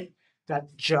AI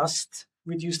that just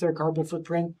reduce their carbon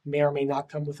footprint, may or may not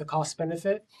come with a cost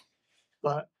benefit.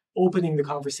 But opening the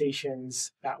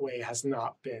conversations that way has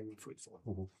not been fruitful.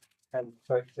 Mm-hmm. And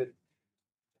so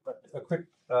a quick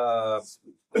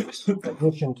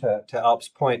addition to Alp's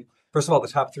point. First of all, the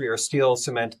top 3 are steel,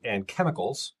 cement, and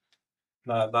chemicals,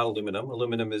 not aluminum.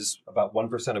 Aluminum is about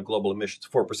 1% of global emissions,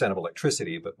 4% of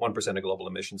electricity, but 1% of global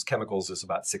emissions. Chemicals is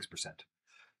about 6%.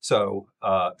 So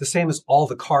the same as all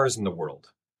the cars in the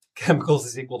world. Chemicals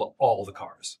is equal to all the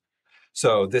cars.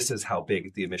 So this is how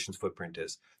big the emissions footprint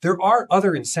is. There are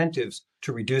other incentives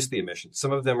to reduce the emissions.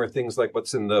 Some of them are things like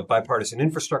what's in the bipartisan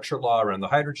infrastructure law around the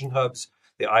hydrogen hubs,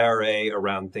 the IRA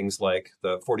around things like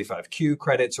the 45Q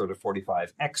credits or the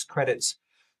 45X credits.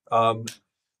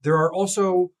 There are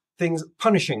also things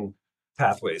punishing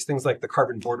pathways, things like the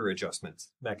carbon border adjustment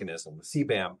mechanism, the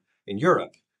CBAM in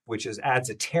Europe, which adds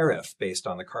a tariff based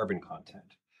on the carbon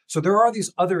content. So there are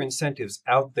these other incentives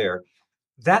out there.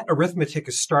 That arithmetic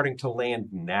is starting to land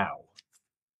now.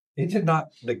 It did not,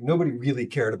 nobody really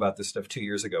cared about this stuff 2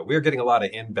 years ago. We were getting a lot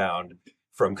of inbound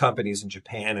from companies in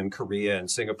Japan and Korea and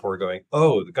Singapore going,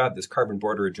 oh, God, this carbon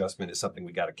border adjustment is something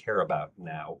we got to care about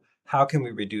now. How can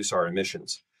we reduce our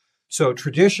emissions? So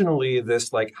traditionally,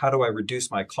 this how do I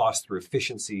reduce my cost through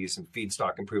efficiencies and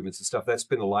feedstock improvements and stuff, that's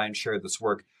been the lion's share of this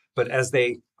work. But as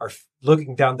they are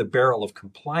looking down the barrel of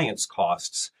compliance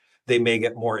costs, they may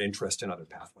get more interest in other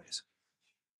pathways.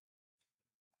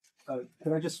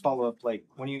 Could I just follow up?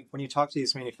 When you talk to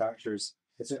these manufacturers,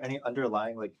 is there any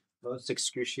underlying most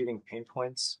excruciating pain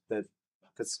points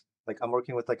because I'm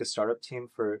working with a startup team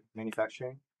for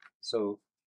manufacturing, so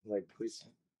please.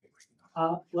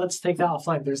 Let's take that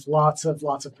offline. There's lots of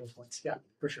pain points. Yeah,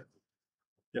 for sure.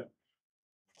 Yeah.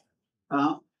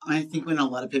 I think when a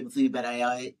lot of people think about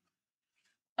AI,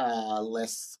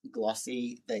 less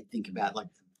glossy, they think about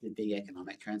the big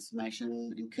economic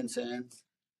transformation and concerns.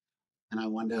 And I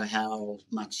wonder how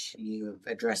much you have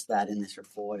addressed that in this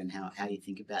report and how you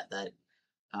think about that.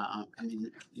 I mean,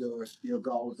 your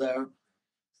goals are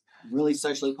really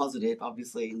socially positive,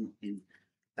 obviously, in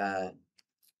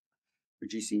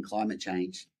reducing climate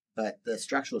change, but the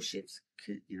structural shifts,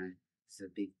 it's a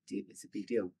big deal. It's a big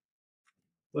deal.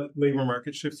 Labor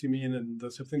market shifts, you mean, and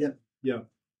those sort of things? Yeah. Yeah.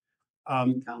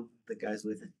 income that goes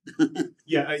with it.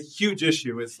 Yeah, a huge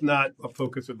issue. It's not a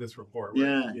focus of this report.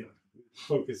 Right? Yeah.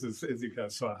 Focus is, as you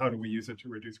guys saw, how do we use it to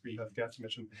reduce greenhouse gas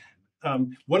emissions?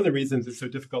 One of the reasons it's so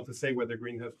difficult to say whether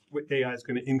AI is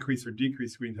going to increase or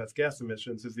decrease greenhouse gas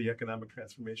emissions is the economic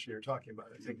transformation you're talking about.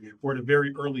 I think we're at a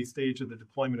very early stage of the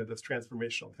deployment of this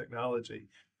transformational technology,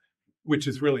 which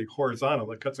is really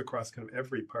horizontal. It cuts across kind of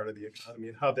every part of the economy,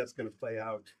 and how that's going to play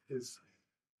out is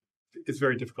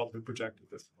very difficult to project at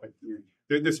this point.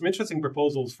 There's some interesting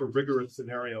proposals for rigorous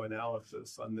scenario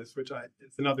analysis on this, which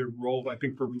it's another role, I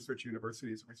think, for research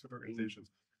universities, research organizations.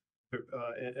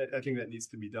 I think that needs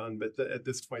to be done, but at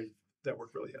this point, that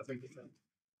work really hasn't been done.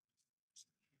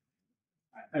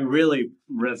 I really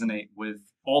resonate with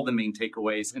all the main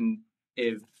takeaways, and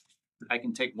if I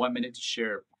can take 1 minute to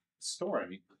share a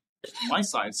story on my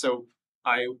side. So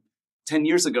I, 10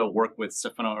 years ago, worked with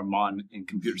Stefano Armand in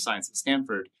computer science at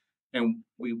Stanford, and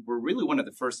we were really one of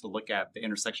the first to look at the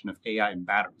intersection of AI and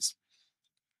batteries.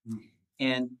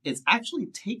 And it's actually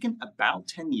taken about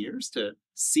 10 years to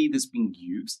see this being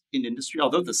used in industry.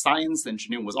 Although the science, the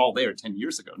engineering was all there 10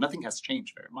 years ago, nothing has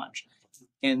changed very much.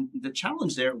 And the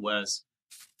challenge there was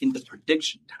in the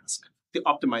prediction task. The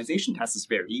optimization task is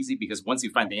very easy because once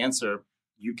you find the answer,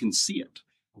 you can see it.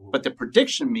 But the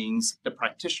prediction means the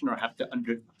practitioner have to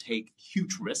undertake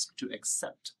huge risk to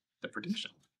accept the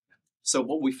prediction. So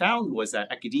what we found was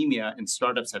that academia and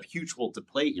startups have huge role to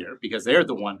play here because they're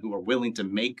the one who are willing to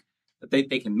they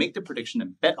can make the prediction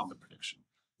and bet on the prediction.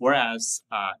 Whereas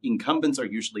incumbents are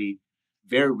usually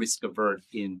very risk averse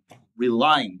in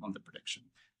relying on the prediction.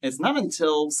 And it's not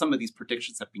until some of these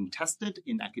predictions have been tested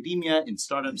in academia, in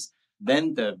startups,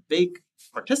 then the big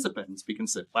participants begin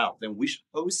to say, wow, then we should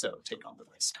also take on the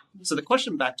risk. So the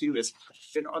question back to you is,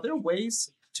 are there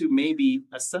ways to maybe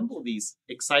assemble these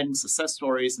exciting success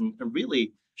stories and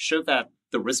really show that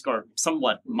the risks are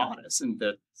somewhat modest and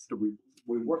that the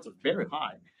rewards are very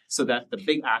high so that the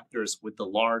big actors with the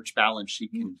large balance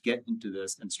sheet can get into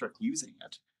this and start using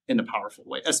it in a powerful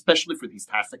way, especially for these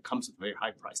tasks that comes with a very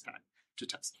high price tag to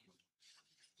test.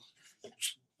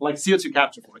 Like CO2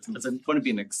 capture, for example, it's going to be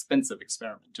an expensive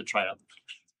experiment to try out the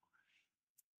predictions.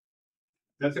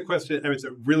 That's a question. I mean, it's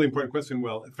a really important question.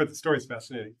 Well, the story is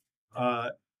fascinating.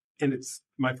 And it's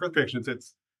my first reaction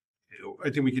is I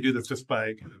think we could do this just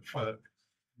by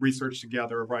research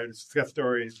together a variety of success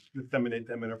stories, disseminate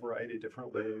them in a variety of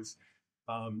different ways.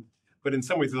 But in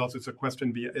some ways, it's also a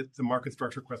question. It's a market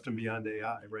structure question beyond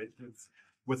AI, right?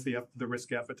 What's the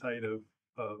risk appetite of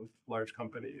large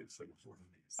companies?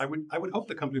 I would hope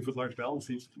the companies with large balance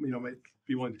sheets, might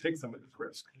be willing to take some of this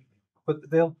risk.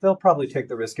 But they'll probably take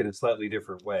the risk in a slightly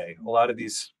different way. A lot of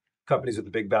these companies with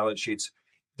the big balance sheets,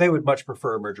 they would much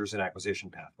prefer a mergers and acquisition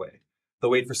pathway.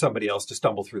 They'll wait for somebody else to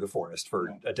stumble through the forest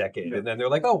for a decade. And then they're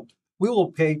like, oh, we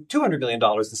will pay $200 million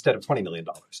instead of $20 million.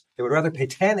 They would rather pay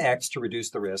 10x to reduce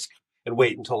the risk and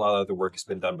wait until all other work has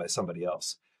been done by somebody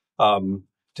else. I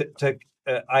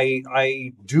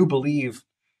do believe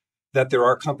that there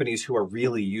are companies who are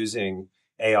really using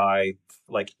AI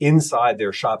like inside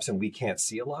their shops and we can't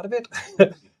see a lot of it.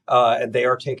 And they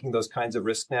are taking those kinds of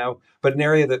risks now. But an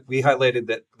area that we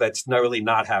highlighted that's not really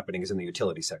not happening is in the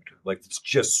utility sector. Like it's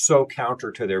just so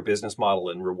counter to their business model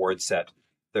and reward set.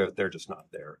 They're just not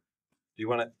there. Do you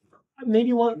want to?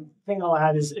 Maybe one thing I'll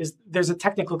add is there's a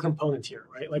technical component here,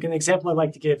 right? Like an example I'd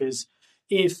like to give is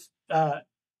if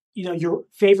your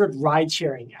favorite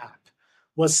ride-sharing app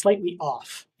was slightly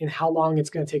off in how long it's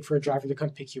going to take for a driver to come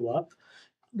pick you up,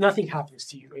 nothing happens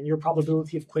to you, and your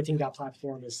probability of quitting that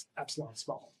platform is epsilon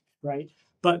small, right?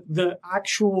 But the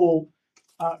actual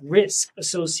risk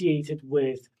associated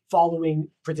with following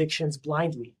predictions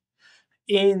blindly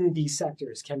in these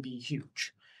sectors can be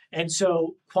huge. And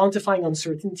so quantifying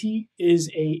uncertainty is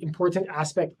an important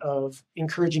aspect of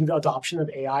encouraging the adoption of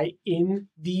AI in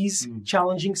these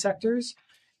challenging sectors.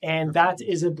 And that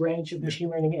is a branch of machine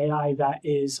learning AI that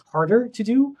is harder to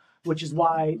do, which is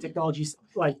why technologies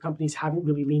like companies haven't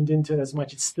really leaned into it as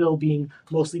much. It's still being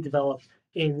mostly developed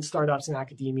in startups and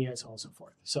academia and so on and so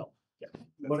forth. So, yeah.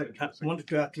 What I wanted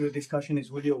to add to the discussion is,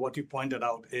 Julio, what you pointed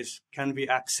out is, can we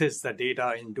access the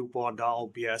data in DuPont,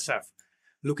 Dow, BASF,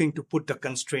 looking to put the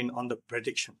constraint on the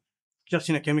prediction? Just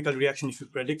in a chemical reaction, if you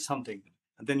predict something,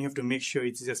 and then you have to make sure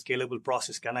it is a scalable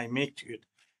process. Can I make it?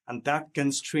 And that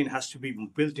constraint has to be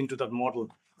built into that model.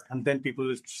 And then people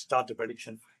will start the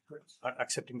prediction,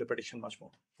 accepting the prediction much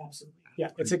more. Absolutely. Yeah,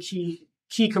 it's a key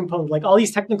component. Like all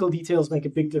these technical details make a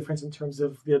big difference in terms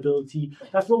of the ability.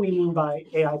 That's what we mean by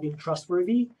AI being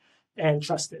trustworthy and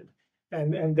trusted.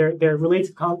 And they're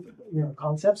related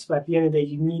concepts, but at the end of the day,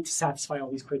 you need to satisfy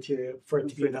all these criteria for it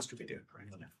to be enough to be there. Right?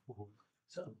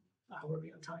 So how are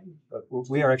we on time?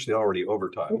 We are actually already over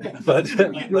time, Okay. but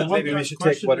One maybe we last should take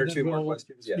question one or and then two more we'll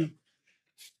questions. Yeah. speak.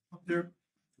 Up there.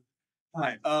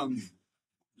 Hi. Going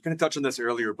to touch on this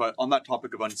earlier, but on that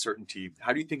topic of uncertainty,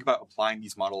 how do you think about applying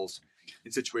these models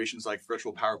in situations like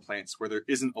virtual power plants where there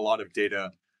isn't a lot of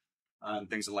data on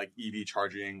things like EV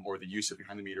charging or the use of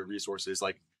behind the meter resources?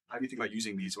 Like, how do you think about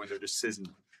using these when there just isn't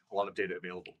a lot of data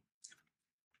available?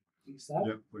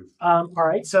 Yeah, please. All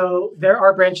right, so there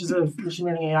are branches of machine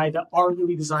learning AI that are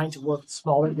really designed to work with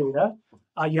smaller data.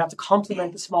 You have to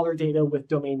complement the smaller data with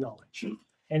domain knowledge.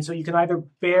 And so you can either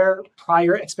bear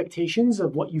prior expectations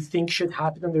of what you think should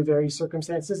happen under various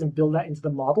circumstances and build that into the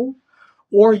model,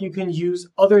 or you can use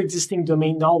other existing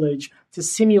domain knowledge to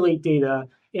simulate data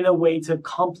in a way to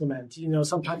complement.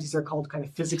 Sometimes these are called kind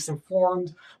of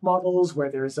physics-informed models where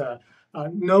there's a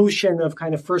notion of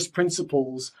kind of first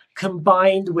principles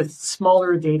combined with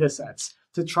smaller data sets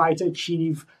to try to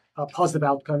achieve positive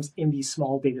outcomes in these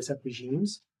small data set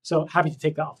regimes. So happy to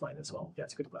take that offline as well. Yeah,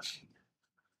 it's a good question.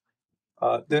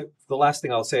 The last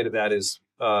thing I'll say to that is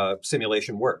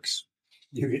simulation works.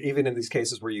 Even in these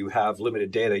cases where you have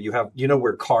limited data, you know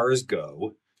where cars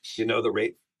go, the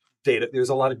rate data. There's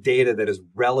a lot of data that is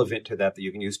relevant to that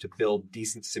you can use to build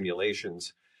decent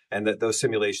simulations, and that those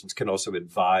simulations can also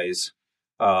advise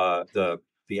the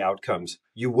outcomes.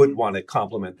 You would want to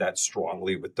complement that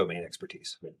strongly with domain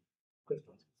expertise. Good.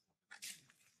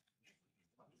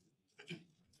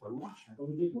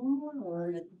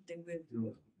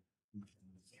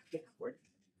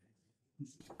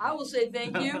 I will say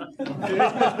thank you. Thank you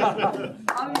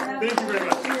very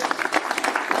much.